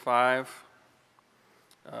5,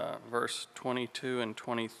 verse 22 and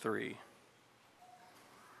 23.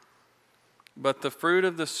 But the fruit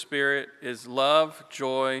of the Spirit is love,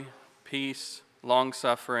 joy, peace,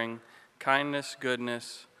 long-suffering, kindness,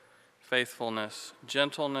 goodness, faithfulness,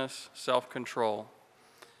 gentleness, self-control.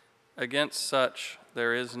 Against such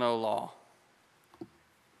there is no law.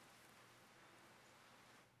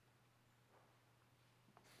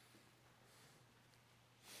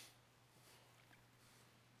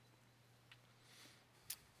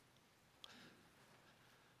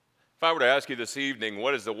 If I were to ask you this evening,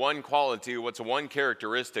 what is the one quality, what's the one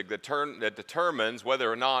characteristic that determines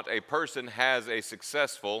whether or not a person has a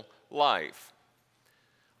successful life?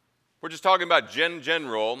 We're just talking about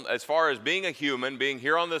general, as far as being a human, being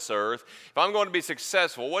here on this earth. If I'm going to be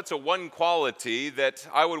successful, what's a one quality that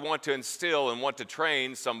I would want to instill and want to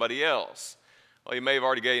train somebody else? Well, you may have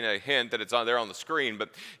already gotten a hint that it's on there on the screen, but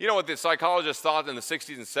you know what the psychologists thought in the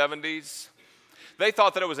 60s and 70s? They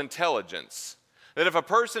thought that it was intelligence. That if a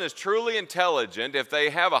person is truly intelligent, if they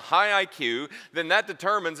have a high IQ, then that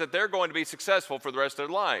determines that they're going to be successful for the rest of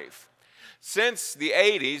their life. Since the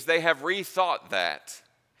 80s, they have rethought that.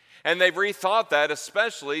 And they've rethought that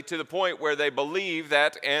especially to the point where they believe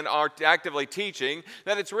that and are actively teaching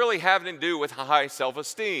that it's really having to do with high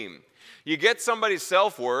self-esteem. You get somebody's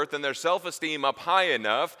self-worth and their self-esteem up high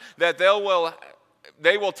enough that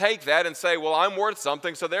they will take that and say, well, I'm worth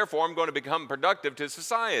something, so therefore I'm going to become productive to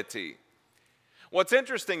society. What's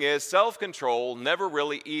interesting is self-control never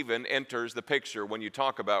really even enters the picture when you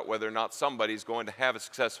talk about whether or not somebody's going to have a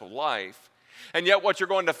successful life. And yet what you're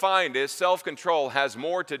going to find is self-control has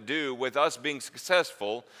more to do with us being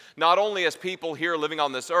successful, not only as people here living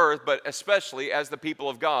on this earth, but especially as the people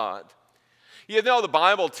of God. You know, the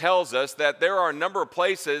Bible tells us that there are a number of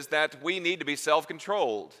places that we need to be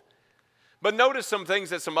self-controlled. But notice some things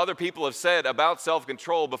that some other people have said about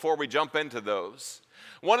self-control before we jump into those.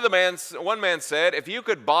 One man said, if you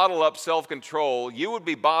could bottle up self-control, you would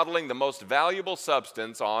be bottling the most valuable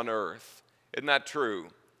substance on earth. Isn't that true?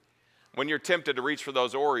 When you're tempted to reach for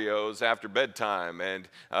those Oreos after bedtime and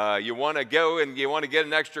you want to go and you want to get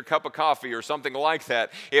an extra cup of coffee or something like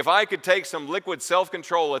that, if I could take some liquid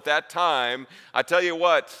self-control at that time, I tell you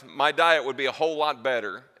what, my diet would be a whole lot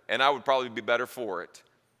better, and I would probably be better for it.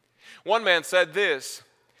 One man said this,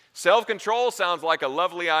 self-control sounds like a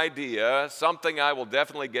lovely idea, something I will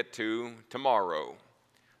definitely get to tomorrow.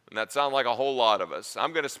 And that sounds like a whole lot of us.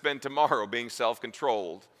 I'm going to spend tomorrow being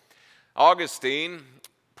self-controlled. Augustine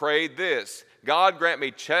prayed this, God grant me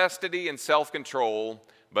chastity and self-control,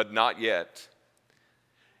 but not yet.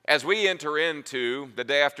 As we enter into the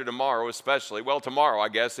day after tomorrow especially, well, tomorrow I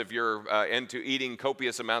guess if you're into eating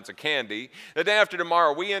copious amounts of candy, the day after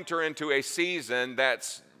tomorrow we enter into a season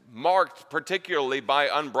that's marked particularly by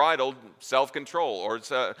unbridled self-control or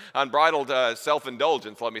unbridled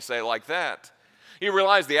self-indulgence, let me say it like that. You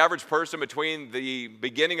realize the average person between the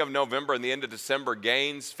beginning of November and the end of December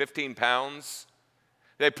gains 15 pounds?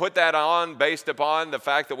 They put that on based upon the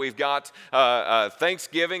fact that we've got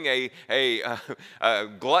Thanksgiving, a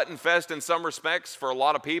glutton fest in some respects for a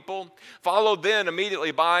lot of people, followed then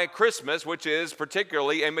immediately by Christmas, which is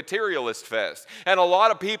particularly a materialist fest. And a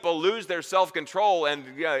lot of people lose their self-control and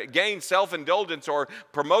gain self-indulgence or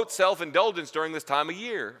promote self-indulgence during this time of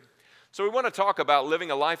year. So we want to talk about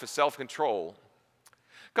living a life of self-control.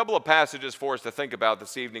 A couple of passages for us to think about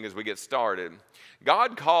this evening as we get started.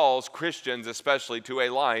 God calls Christians especially to a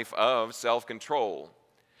life of self-control.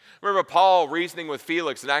 Remember Paul reasoning with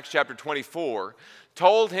Felix in Acts chapter 24,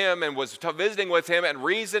 told him and was visiting with him and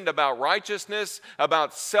reasoned about righteousness,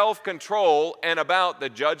 about self-control, and about the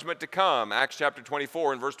judgment to come. Acts chapter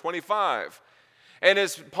 24 and verse 25. And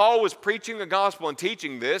as Paul was preaching the gospel and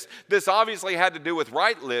teaching this obviously had to do with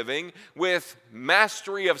right living, with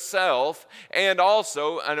mastery of self, and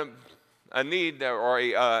also a need or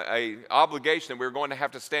a obligation that we were going to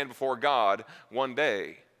have to stand before God one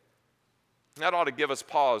day. That ought to give us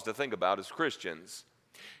pause to think about as Christians.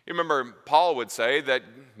 You remember Paul would say that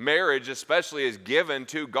marriage especially is given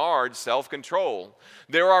to guard self-control.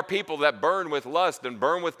 There are people that burn with lust and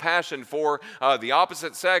burn with passion for the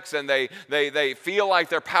opposite sex, and they feel like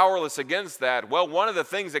they're powerless against that. Well, one of the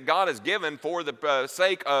things that God has given for the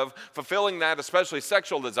sake of fulfilling that, especially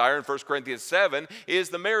sexual desire in 1 Corinthians 7, is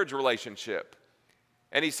the marriage relationship.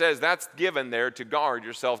 And he says that's given there to guard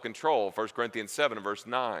your self-control, 1 Corinthians 7 and verse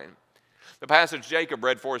 9. The passage Jacob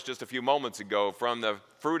read for us just a few moments ago from the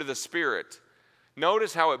fruit of the Spirit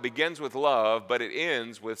Notice how it begins with love, but it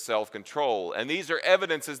ends with self-control. And these are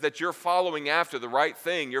evidences that you're following after the right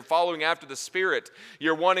thing. You're following after the Spirit.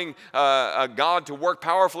 You're wanting God to work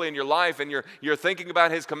powerfully in your life, and you're thinking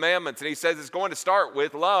about His commandments. And He says it's going to start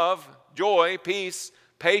with love, joy, peace,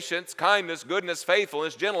 patience, kindness, goodness,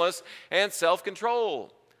 faithfulness, gentleness, and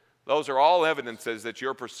self-control. Those are all evidences that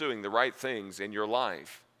you're pursuing the right things in your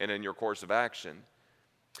life and in your course of action.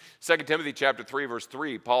 2 Timothy chapter 3, verse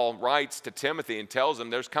 3, Paul writes to Timothy and tells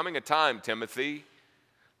him, there's coming a time, Timothy.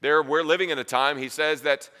 We're living in a time, he says,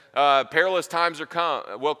 that perilous times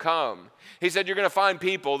will come. He said, you're going to find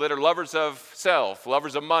people that are lovers of self,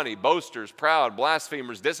 lovers of money, boasters, proud,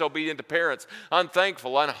 blasphemers, disobedient to parents,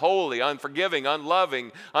 unthankful, unholy, unforgiving,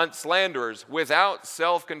 unloving, slanderers, without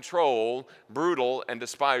self-control, brutal, and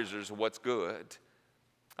despisers of what's good.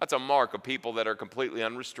 That's a mark of people that are completely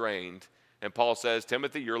unrestrained. And Paul says,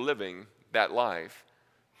 Timothy, you're living that life.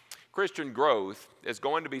 Christian growth is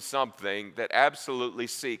going to be something that absolutely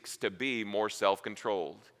seeks to be more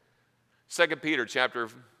self-controlled. 2 Peter chapter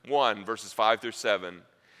 1, verses 5 through 7.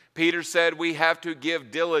 Peter said we have to give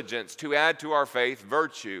diligence to add to our faith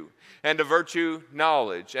virtue, and to virtue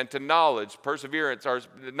knowledge, and to knowledge perseverance, or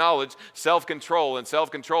knowledge self-control, and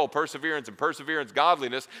self-control perseverance, and perseverance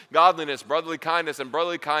godliness, godliness brotherly kindness, and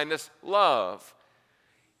brotherly kindness love.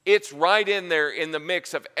 It's right in there in the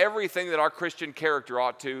mix of everything that our Christian character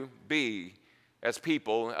ought to be as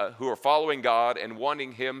people who are following God and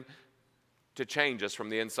wanting Him to change us from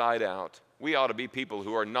the inside out. We ought to be people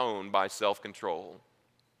who are known by self-control.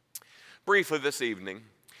 Briefly this evening,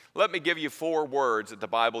 let me give you 4 words that the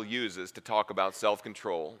Bible uses to talk about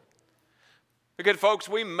self-control. Because, folks,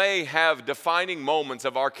 we may have defining moments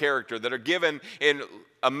of our character that are given in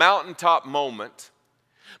a mountaintop moment.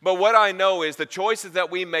 But what I know is the choices that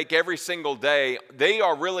we make every single day, they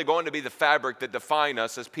are really going to be the fabric that define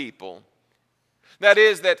us as people. That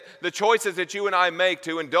is, that the choices that you and I make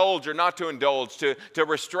to indulge or not to indulge, to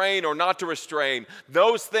restrain or not to restrain,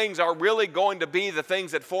 those things are really going to be the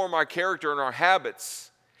things that form our character and our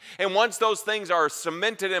habits. And once those things are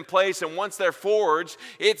cemented in place and once they're forged,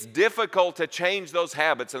 it's difficult to change those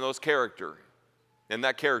habits and those character and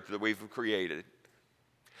that character that we've created.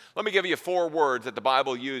 Let me give you 4 words that the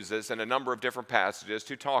Bible uses in a number of different passages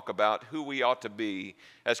to talk about who we ought to be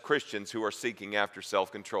as Christians who are seeking after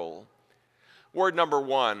self-control. Word number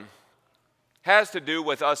 1 has to do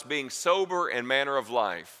with us being sober in manner of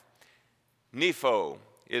life. Nepho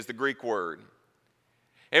is the Greek word.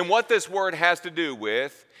 And what this word has to do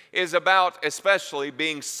with is about especially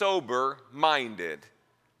being sober-minded,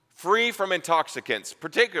 free from intoxicants,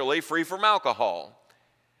 particularly free from alcohol.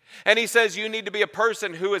 And he says you need to be a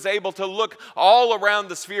person who is able to look all around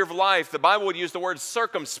the sphere of life. The Bible would use the word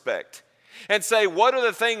circumspect and say, what are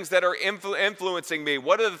the things that are influencing me?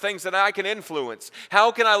 What are the things that I can influence?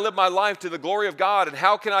 How can I live my life to the glory of God? And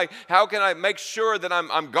how can I make sure that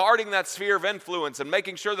I'm guarding that sphere of influence and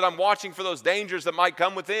making sure that I'm watching for those dangers that might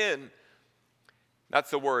come within?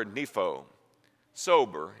 That's the word nepho,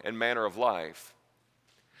 sober in manner of life.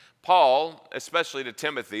 Paul, especially to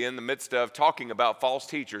Timothy, in the midst of talking about false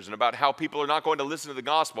teachers and about how people are not going to listen to the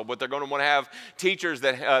gospel, but they're going to want to have teachers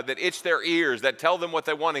that itch their ears, that tell them what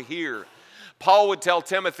they want to hear. Paul would tell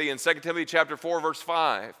Timothy in 2 Timothy chapter 4, verse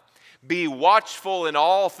 5, be watchful in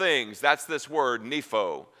all things. That's this word,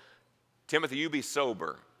 nepho. Timothy, you be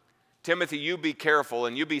sober. Timothy, you be careful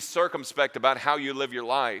and you be circumspect about how you live your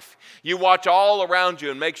life. You watch all around you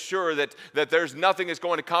and make sure that there's nothing that's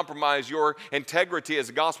going to compromise your integrity as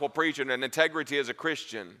a gospel preacher and integrity as a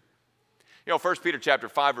Christian. You know, 1 Peter chapter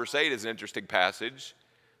 5, verse 8 is an interesting passage.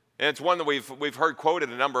 And it's one that we've heard quoted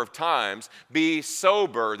a number of times. Be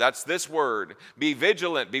sober, that's this word. Be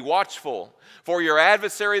vigilant, be watchful. For your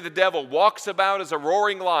adversary, the devil, walks about as a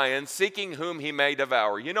roaring lion, seeking whom he may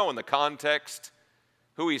devour. You know in the context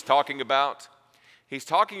who he's talking about? He's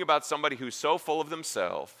talking about somebody who's so full of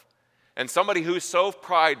themselves and somebody who's so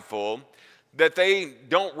prideful that they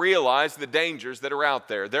don't realize the dangers that are out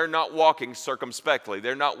there. They're not walking circumspectly.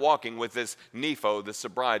 They're not walking with this nepho, this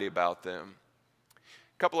sobriety about them.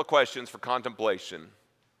 A couple of questions for contemplation.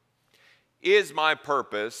 Is my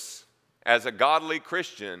purpose as a godly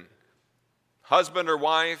Christian, husband or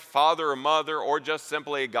wife, father or mother, or just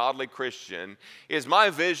simply a godly Christian, is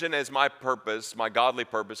my vision as my purpose, my godly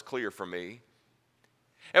purpose, clear for me?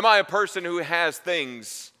 Am I a person who has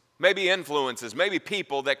things, maybe influences, maybe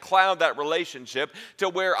people that cloud that relationship to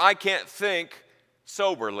where I can't think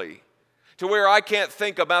soberly, to where I can't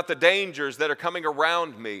think about the dangers that are coming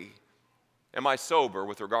around me? Am I sober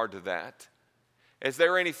with regard to that? Is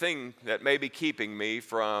there anything that may be keeping me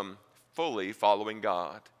from fully following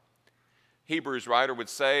God? Hebrews writer would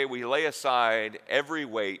say, we lay aside every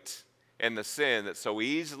weight and the sin that so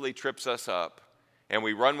easily trips us up, and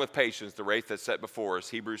we run with patience the race that's set before us,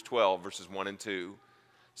 Hebrews 12, verses 1 and 2.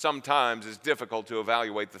 Sometimes it's difficult to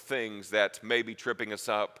evaluate the things that may be tripping us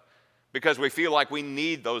up because we feel like we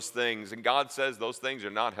need those things, and God says those things are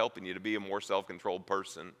not helping you to be a more self-controlled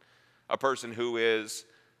person, a person who is,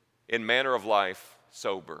 in manner of life,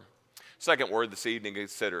 sober. Second word this evening to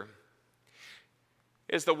consider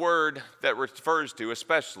is the word that refers to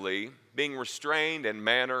especially being restrained in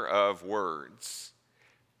manner of words.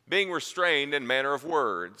 Being restrained in manner of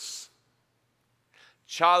words.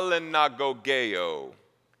 Chalinagogeo.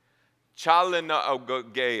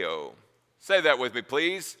 Chalinagogeo. Say that with me,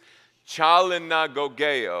 please.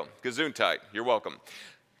 Chalinagogeo. Gesundheit. You're welcome.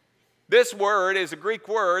 This word is a Greek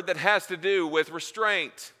word that has to do with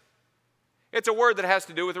restraint. It's a word that has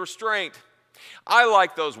to do with restraint. I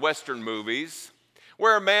like those Western movies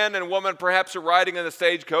where a man and a woman perhaps are riding in the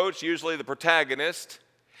stagecoach, usually the protagonist,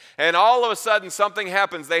 and all of a sudden something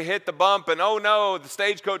happens. They hit the bump, and oh no, the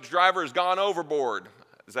stagecoach driver has gone overboard.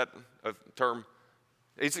 Is that a term?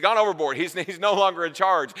 He's gone overboard. He's no longer in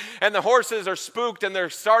charge. And the horses are spooked, and they're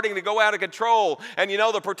starting to go out of control. And you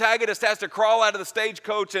know, the protagonist has to crawl out of the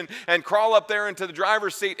stagecoach and crawl up there into the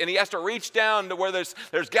driver's seat, and he has to reach down to where there's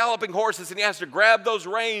galloping horses, and he has to grab those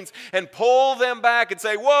reins and pull them back and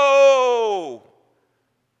say, whoa!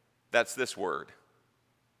 That's this word.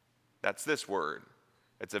 That's this word.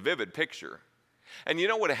 It's a vivid picture. And you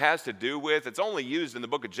know what it has to do with? It's only used in the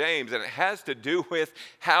book of James, and it has to do with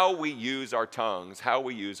how we use our tongues, how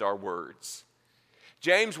we use our words.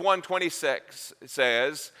 James 1:26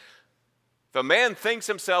 says, if a man thinks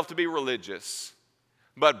himself to be religious,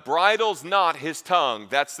 but bridles not his tongue,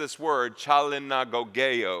 that's this word,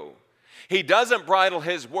 chalinagogeo. He doesn't bridle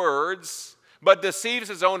his words, but deceives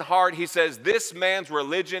his own heart. He says, this man's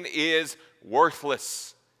religion is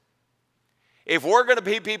worthless. If we're going to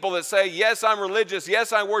be people that say, yes, I'm religious,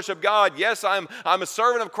 yes, I worship God, yes, I'm a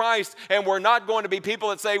servant of Christ, and we're not going to be people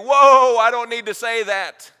that say, whoa, I don't need to say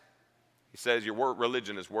that. He says your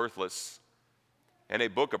religion is worthless. In a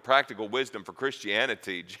book of practical wisdom for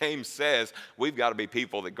Christianity, James says we've got to be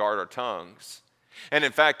people that guard our tongues. And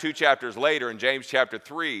in fact, 2 chapters later in James chapter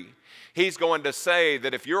 3, he's going to say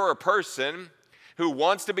that if you're a person who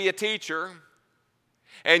wants to be a teacher,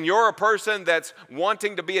 and you're a person that's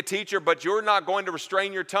wanting to be a teacher, but you're not going to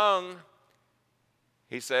restrain your tongue,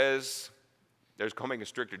 he says there's coming a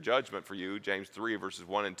stricter judgment for you, James 3, verses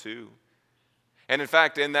 1 and 2. And in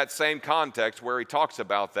fact, in that same context where he talks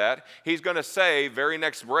about that, he's going to say, very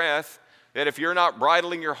next breath, that if you're not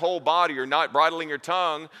bridling your whole body, you're not bridling your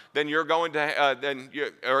tongue, then you're going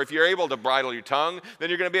to, or if you're able to bridle your tongue, then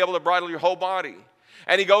you're going to be able to bridle your whole body.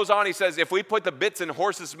 And he goes on, he says, if we put the bits in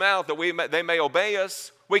horses' mouth that they may obey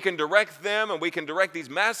us, we can direct them, and we can direct these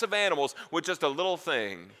massive animals with just a little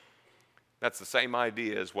thing. That's the same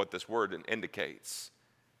idea as what this word indicates.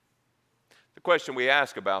 The question we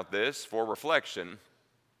ask about this for reflection,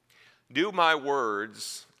 do my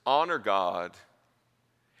words honor God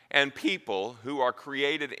and people who are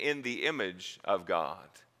created in the image of God?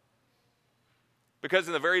 Because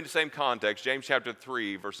in the very same context, James chapter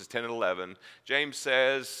 3, verses 10 and 11, James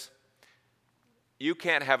says, you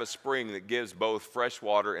can't have a spring that gives both fresh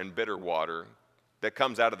water and bitter water that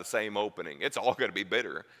comes out of the same opening. It's all going to be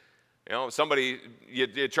bitter. You know,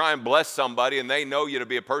 you try and bless somebody and they know you to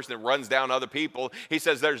be a person that runs down other people. He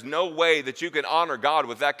says there's no way that you can honor God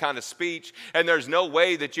with that kind of speech, and there's no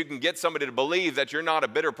way that you can get somebody to believe that you're not a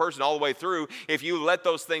bitter person all the way through if you let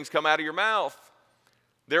those things come out of your mouth.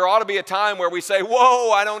 There ought to be a time where we say,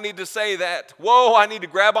 whoa, I don't need to say that. Whoa, I need to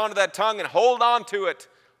grab onto that tongue and hold on to it.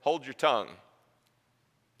 Hold your tongue,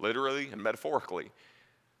 literally and metaphorically.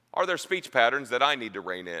 Are there speech patterns that I need to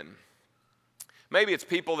rein in? Maybe it's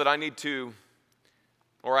people that I need to,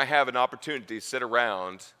 or I have an opportunity to sit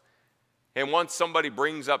around, and once somebody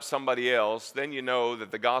brings up somebody else, then you know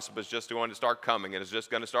that the gossip is just going to start coming, and it's just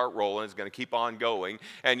going to start rolling, it's going to keep on going,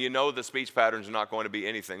 and you know the speech patterns are not going to be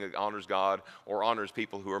anything that honors God or honors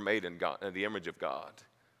people who are made in God, in the image of God.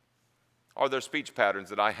 Are there speech patterns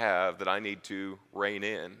that I have that I need to rein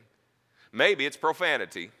in? Maybe it's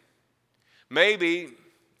profanity. Maybe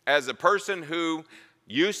as a person who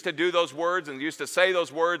used to do those words and used to say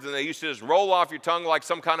those words and they used to just roll off your tongue like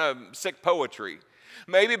some kind of sick poetry.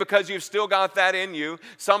 Maybe because you've still got that in you,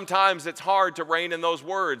 sometimes it's hard to rein in those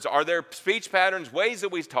words. Are there speech patterns, ways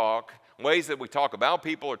that we talk about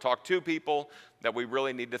people or talk to people that we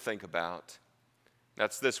really need to think about?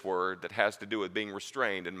 That's this word that has to do with being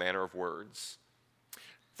restrained in manner of words.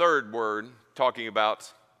 Third word, talking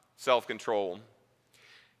about self-control,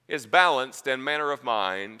 is balanced in manner of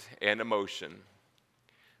mind and emotion.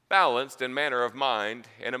 Balanced in manner of mind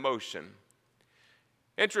and emotion.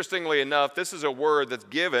 Interestingly enough, this is a word that's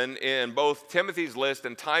given in both Timothy's list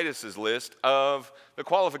and Titus's list of the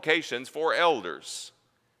qualifications for elders.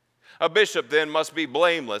 A bishop then must be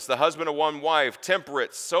blameless, the husband of one wife,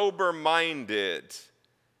 temperate, sober-minded,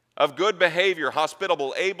 of good behavior,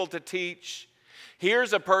 hospitable, able to teach.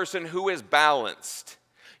 Here's a person who is balanced.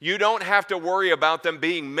 You don't have to worry about them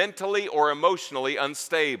being mentally or emotionally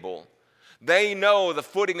unstable. They know the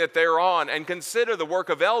footing that they're on, and consider the work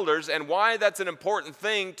of elders and why that's an important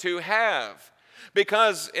thing to have.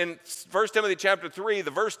 Because in 1 Timothy chapter 3, the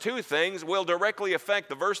verse 2 things will directly affect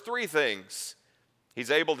the verse 3 things. He's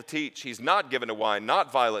able to teach. He's not given to wine,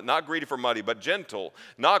 not violent, not greedy for money, but gentle,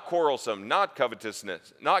 not quarrelsome, not covetous.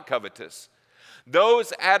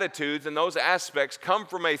 Those attitudes and those aspects come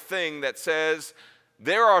from a thing that says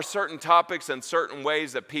there are certain topics and certain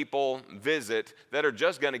ways that people visit that are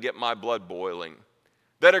just going to get my blood boiling,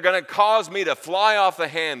 that are going to cause me to fly off the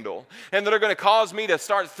handle, and that are going to cause me to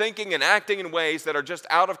start thinking and acting in ways that are just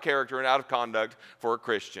out of character and out of conduct for a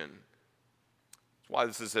Christian. That's why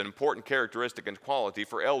this is an important characteristic and quality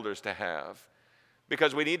for elders to have,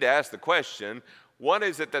 because we need to ask the question, what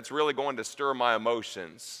is it that's really going to stir my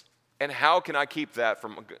emotions, and how can I keep that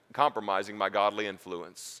from compromising my godly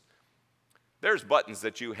influence? There's buttons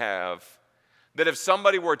that you have that if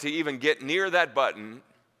somebody were to even get near that button,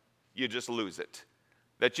 you just lose it.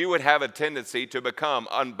 That you would have a tendency to become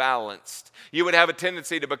unbalanced. You would have a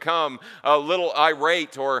tendency to become a little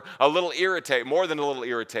irate or a little irritated, more than a little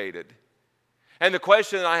irritated. And the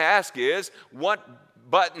question I ask is,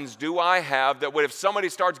 what buttons do I have that would, if somebody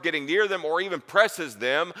starts getting near them or even presses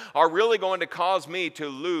them, are really going to cause me to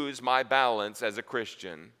lose my balance as a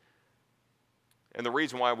Christian? And the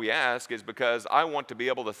reason why we ask is because I want to be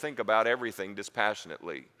able to think about everything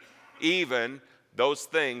dispassionately, even those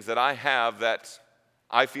things that I have that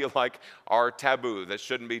I feel like are taboo, that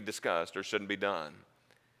shouldn't be discussed or shouldn't be done.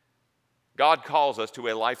 God calls us to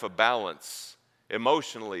a life of balance,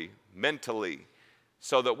 emotionally, mentally,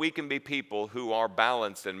 so that we can be people who are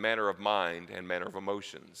balanced in manner of mind and manner of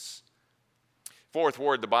emotions. Fourth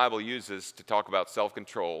word the Bible uses to talk about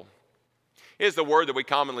self-control is the word that we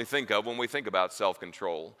commonly think of when we think about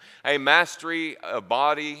self-control, a mastery of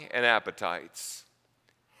body and appetites.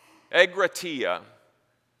 Egratia.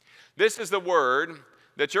 This is the word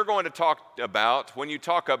that you're going to talk about when you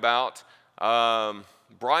talk about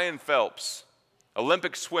Brian Phelps,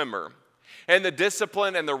 Olympic swimmer, and the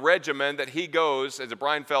discipline and the regimen that he goes, is it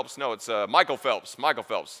Brian Phelps? No, it's Michael Phelps. Michael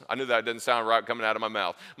Phelps. I knew that didn't sound right coming out of my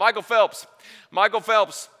mouth. Michael Phelps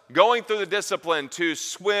going through the discipline to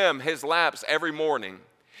swim his laps every morning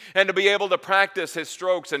and to be able to practice his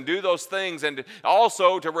strokes and do those things and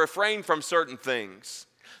also to refrain from certain things.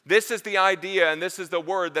 This is the idea and this is the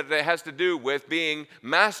word that it has to do with being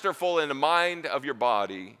masterful in the mind of your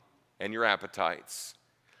body and your appetites.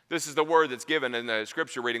 This is the word that's given in the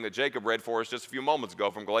scripture reading that Jacob read for us just a few moments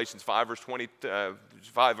ago from Galatians 5,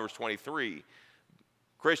 verse 23.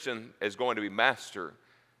 Christian is going to be master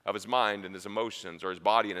of his mind and his emotions, or his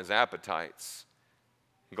body and his appetites.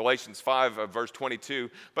 In Galatians 5, verse 22,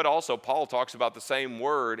 but also Paul talks about the same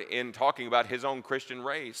word in talking about his own Christian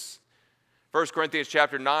race. 1 Corinthians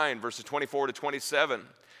chapter 9, verses 24 to 27.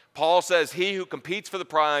 Paul says, he who competes for the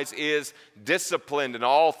prize is disciplined in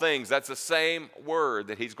all things. That's the same word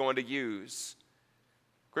that he's going to use.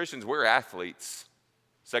 Christians, we're athletes.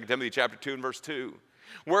 2 Timothy chapter 2 and verse 2.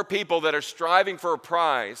 We're people that are striving for a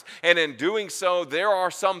prize, and in doing so, there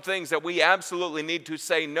are some things that we absolutely need to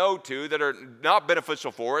say no to that are not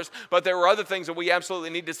beneficial for us, but there are other things that we absolutely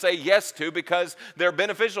need to say yes to because they're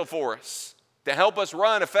beneficial for us, to help us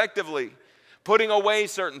run effectively, putting away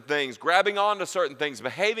certain things, grabbing onto certain things,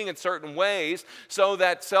 behaving in certain ways so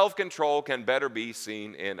that self-control can better be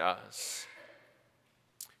seen in us.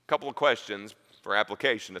 A couple of questions for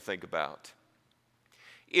application to think about.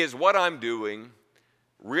 Is what I'm doing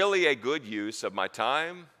really a good use of my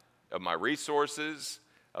time, of my resources,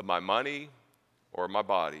 of my money, or my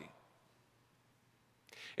body?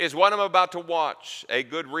 Is what I'm about to watch a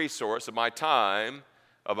good resource of my time,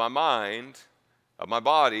 of my mind, of my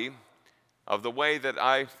body, of the way that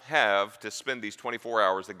I have to spend these 24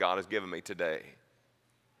 hours that God has given me today?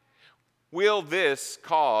 Will this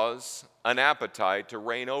cause an appetite to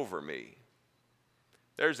reign over me?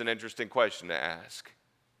 There's an interesting question to ask.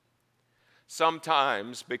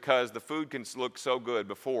 Sometimes, because the food can look so good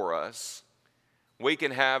before us, we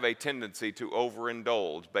can have a tendency to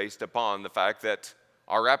overindulge based upon the fact that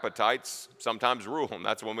our appetites sometimes rule, and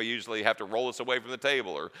that's when we usually have to roll us away from the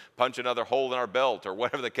table or punch another hole in our belt or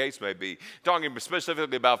whatever the case may be. Talking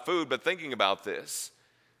specifically about food, but thinking about this.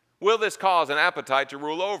 Will this cause an appetite to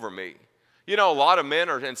rule over me? You know, a lot of men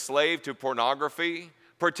are enslaved to pornography,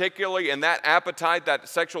 particularly, and that appetite, that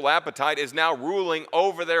sexual appetite, is now ruling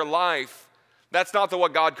over their life. That's not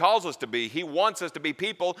what God calls us to be. He wants us to be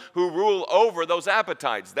people who rule over those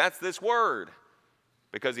appetites. That's this word.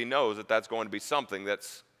 Because he knows that that's going to be something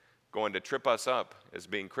that's going to trip us up as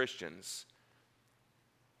being Christians.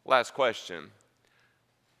 Last question.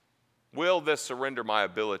 Will this surrender my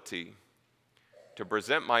ability to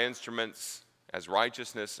present my instruments as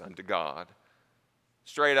righteousness unto God?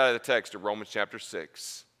 Straight out of the text of Romans chapter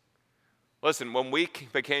 6. Listen, when we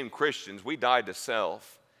became Christians, we died to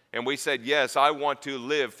self. And we said, yes, I want to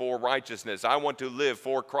live for righteousness. I want to live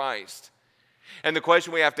for Christ. And the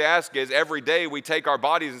question we have to ask is, every day we take our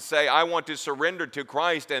bodies and say, I want to surrender to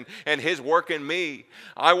Christ and his work in me.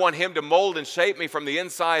 I want him to mold and shape me from the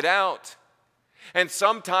inside out. And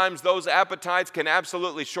sometimes those appetites can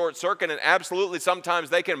absolutely short circuit, and absolutely sometimes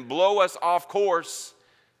they can blow us off course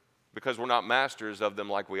because we're not masters of them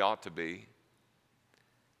like we ought to be.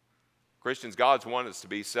 Christians, God's want us to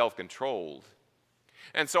be self-controlled.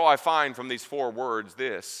 And so I find from these 4 words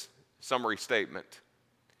this summary statement.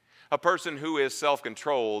 A person who is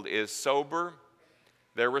self-controlled is sober,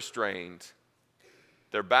 they're restrained,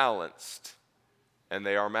 they're balanced, and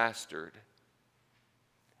they are mastered.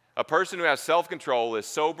 A person who has self-control is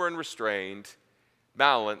sober and restrained,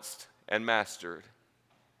 balanced, and mastered.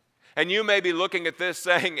 And you may be looking at this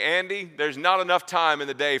saying, Andy, there's not enough time in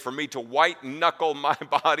the day for me to white knuckle my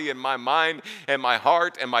body and my mind and my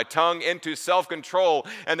heart and my tongue into self-control.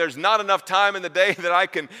 And there's not enough time in the day that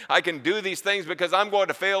I can do these things because I'm going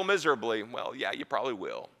to fail miserably. Well, yeah, you probably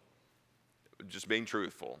will. Just being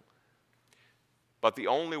truthful. But the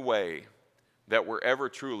only way that we're ever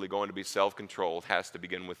truly going to be self-controlled has to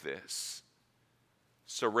begin with this.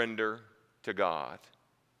 Surrender to God.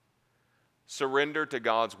 Surrender to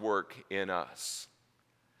God's work in us.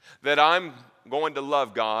 That I'm going to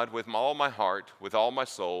love God with all my heart, with all my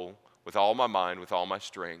soul, with all my mind, with all my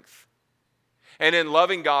strength. And in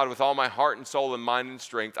loving God with all my heart and soul and mind and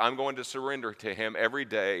strength, I'm going to surrender to him every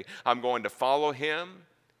day. I'm going to follow him.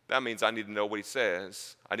 That means I need to know what he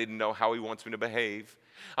says. I need to know how he wants me to behave.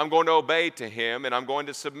 I'm going to obey to him, and I'm going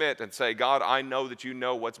to submit and say, God, I know that you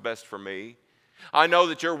know what's best for me. I know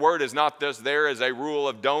that your word is not just there as a rule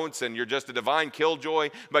of don'ts and you're just a divine killjoy,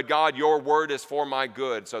 but God, your word is for my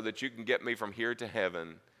good so that you can get me from here to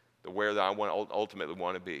heaven, to where I ultimately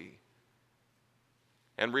want to be.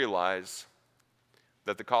 And realize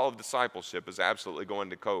that the call of discipleship is absolutely going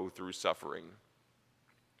to go through suffering.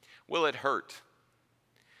 Will it hurt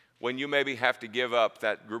when you maybe have to give up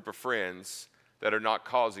that group of friends that are not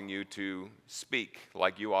causing you to speak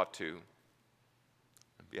like you ought to?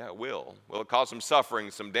 Yeah, it will. Will it cause some suffering,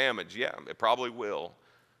 some damage? Yeah, it probably will.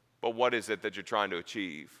 But what is it that you're trying to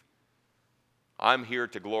achieve? I'm here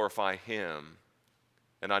to glorify him,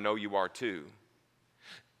 and I know you are too.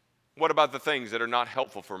 What about the things that are not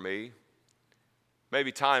helpful for me?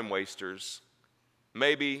 Maybe time wasters.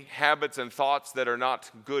 Maybe habits and thoughts that are not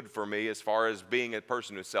good for me as far as being a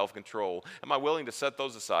person with self-control. Am I willing to set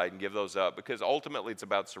those aside and give those up? Because ultimately it's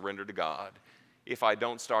about surrender to God. If I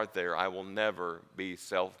don't start there, I will never be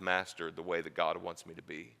self-mastered the way that God wants me to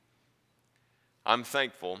be. I'm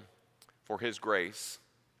thankful for his grace.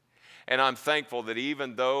 And I'm thankful that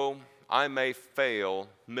even though I may fail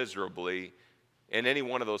miserably in any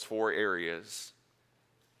one of those 4 areas,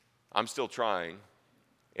 I'm still trying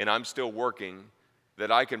and I'm still working that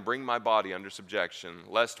I can bring my body under subjection,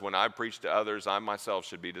 lest when I preach to others, I myself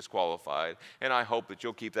should be disqualified. And I hope that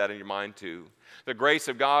you'll keep that in your mind too. The grace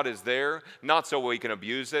of God is there, not so we can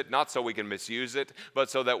abuse it, not so we can misuse it, but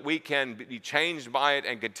so that we can be changed by it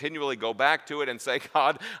and continually go back to it and say,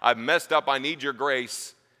 God, I've messed up, I need your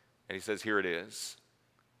grace. And he says, here it is.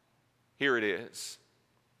 Here it is.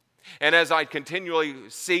 And as I continually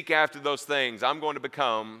seek after those things, I'm going to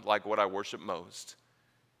become like what I worship most,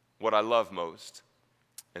 what I love most.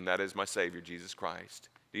 And that is my Savior, Jesus Christ.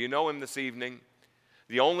 Do you know him this evening?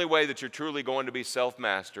 The only way that you're truly going to be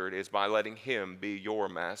self-mastered is by letting him be your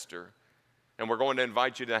master. And we're going to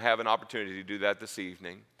invite you to have an opportunity to do that this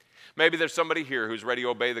evening. Maybe there's somebody here who's ready to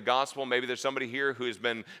obey the gospel. Maybe there's somebody here who has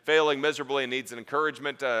been failing miserably and needs an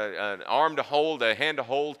encouragement, an arm to hold, a hand to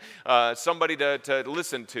hold, somebody to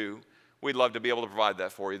listen to. We'd love to be able to provide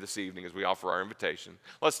that for you this evening as we offer our invitation.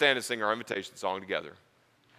 Let's stand and sing our invitation song together.